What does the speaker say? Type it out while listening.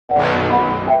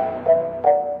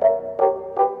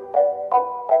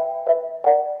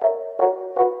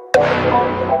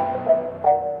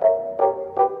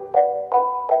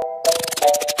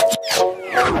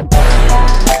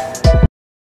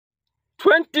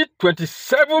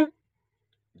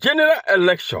general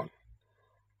election.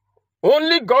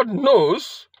 Only God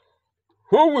knows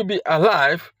who will be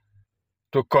alive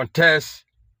to contest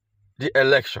the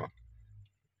election,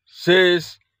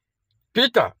 says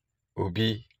Peter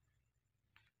Obi.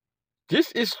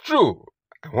 This is true.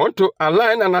 I want to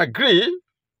align and agree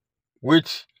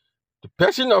with the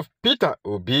person of Peter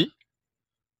Obi,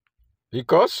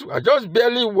 because we are just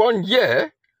barely 1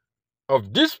 year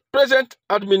of this present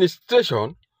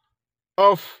administration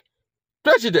of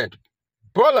President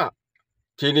Bola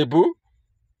Tinubu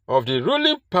of the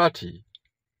ruling party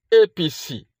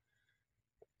APC.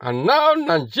 And now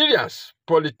Nigerians,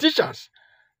 politicians,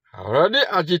 are already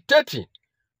agitating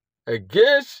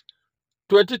against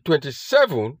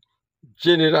 2027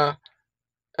 general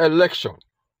election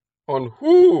on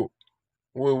who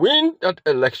will win that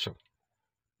election.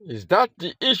 Is that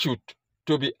the issue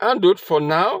to be handled for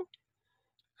now?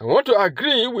 I want to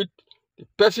agree with the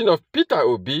person of Peter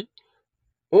Obi.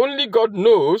 Only God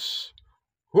knows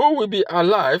who will be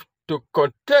alive to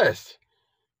contest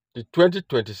the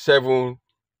 2027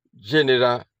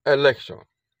 general election.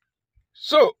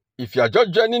 So, if you are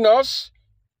just joining us,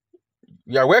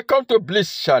 you are welcome to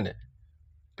Bliss channel.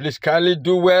 Please kindly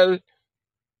do well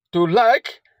to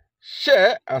like,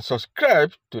 share, and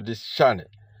subscribe to this channel.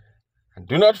 And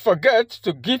do not forget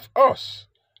to give us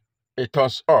a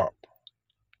thumbs up.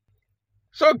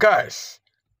 So guys,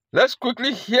 let's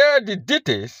quickly hear the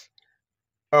details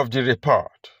of the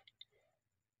report.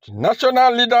 The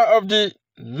national leader of the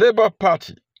Labour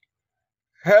Party,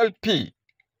 LP,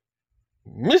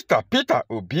 Mr. Peter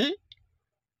Obi,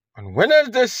 on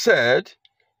Wednesday said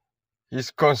his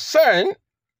concern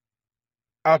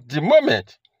at the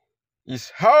moment is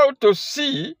how to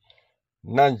see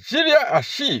Nigeria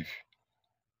achieve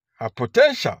her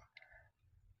potential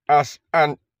as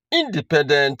an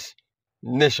independent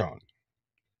nation.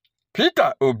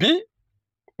 Peter Obi,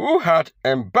 who had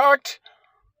embarked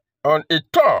on a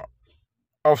tour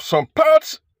of some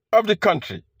parts of the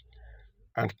country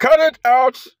and carried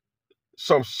out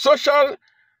some social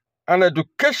and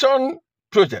education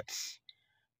projects,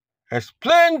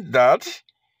 explained that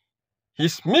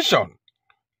his mission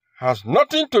has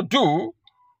nothing to do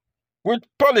with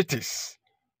politics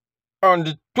on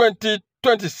the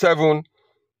 2027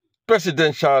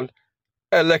 presidential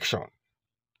election.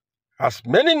 As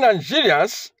many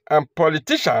Nigerians and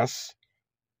politicians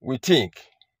we think.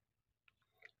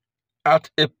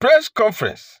 At a press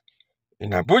conference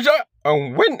in Abuja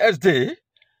on Wednesday,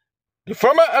 the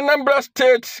former Anambra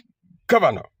State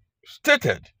governor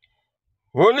stated,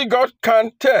 "Only God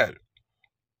can tell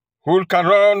who can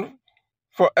run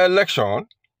for election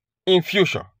in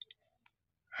future,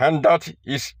 and that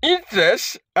his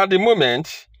interest at the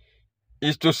moment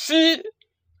is to see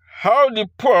how the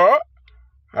poor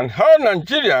and how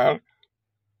Nigeria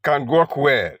can work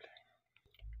well."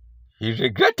 He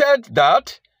regretted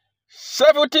that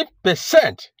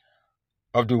 70%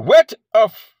 of the wealth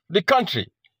of the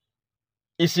country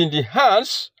is in the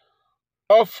hands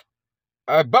of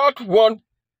about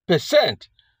 1%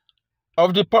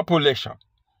 of the population,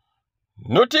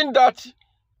 noting that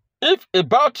if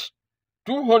about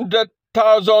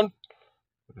 200,000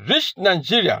 rich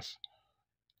Nigerians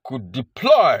could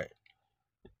deploy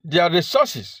their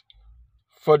resources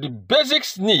for the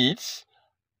basic needs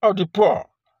of the poor,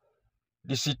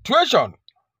 the situation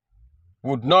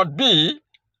would not be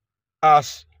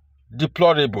as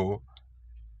deplorable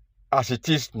as it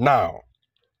is now.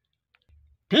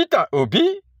 Peter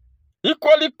Obi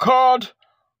equally called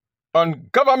on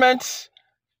governments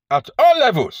at all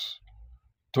levels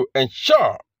to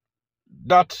ensure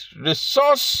that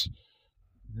resource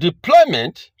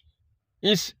deployment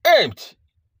is aimed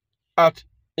at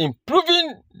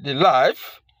improving the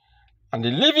life and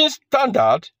the living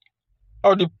standard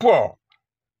of the poor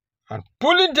and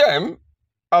pulling them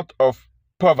out of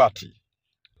poverty.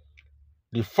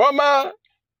 The former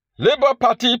Labour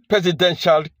Party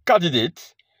presidential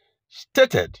candidate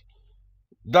stated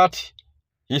that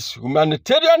his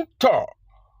humanitarian tour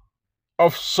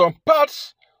of some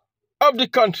parts of the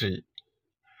country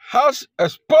has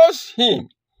exposed him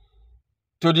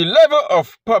to the level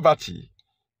of poverty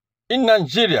in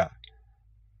Nigeria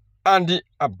and the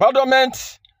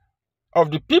abandonment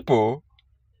of the people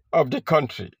of the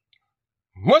country,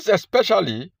 most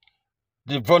especially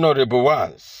the vulnerable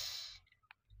ones.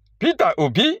 Peter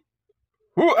Obi,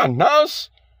 who announced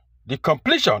the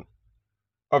completion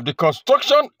of the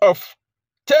construction of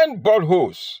 10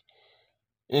 boreholes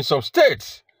in some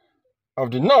states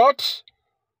of the North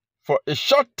for a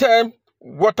short-term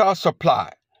water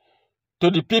supply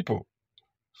to the people,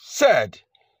 said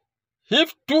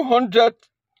if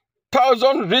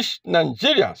 200,000 rich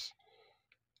Nigerians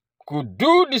could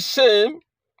do the same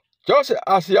just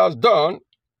as he has done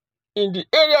in the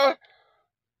area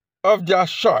of their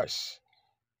choice,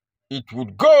 it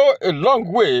would go a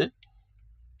long way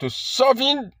to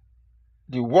solving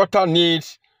the water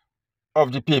needs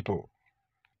of the people.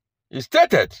 He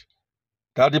stated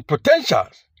that the potential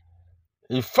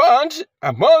he found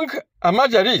among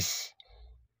Ahmadis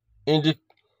in the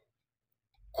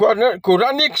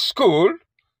Quranic school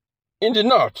in the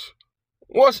North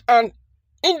was an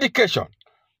indication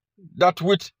that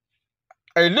with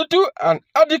a little and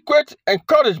adequate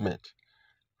encouragement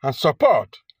and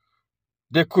support,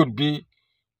 they could be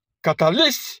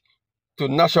catalysts to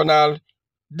national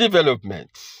development.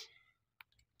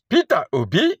 Peter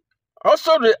Obi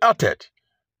also reacted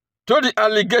to the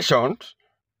allegations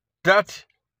that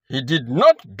he did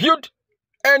not build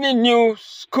any new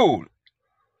school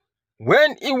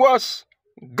when he was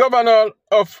governor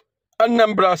of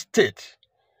Anambra State,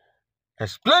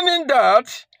 explaining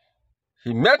that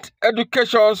he met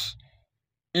education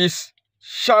is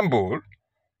shambles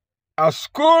as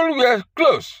schools were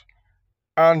closed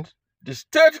and the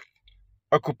state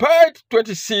occupied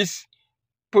 26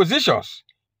 positions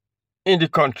in the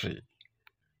country.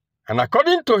 And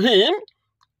according to him,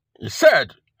 he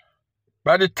said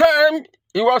by the time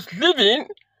he was leaving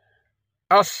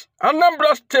as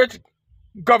Anambra State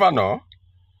governor,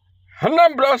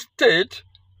 Anambra State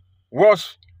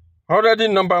was already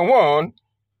 #1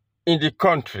 in the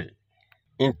country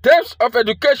in terms of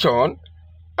education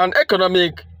and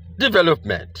economic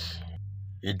development.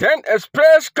 He then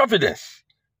expressed confidence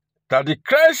that the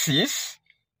crisis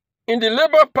in the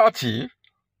Labour Party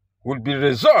would be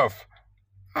resolved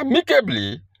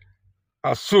amicably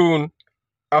as soon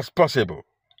as possible.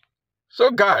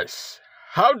 So guys,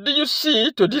 how do you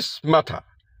see to this matter?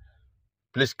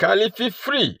 Please kindly feel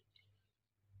free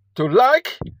to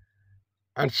like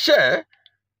and share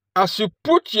as you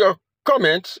put your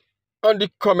comments on the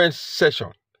comment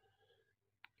section.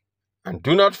 And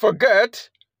do not forget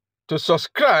to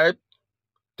subscribe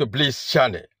to Bliss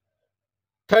channel.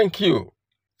 Thank you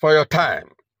for your time.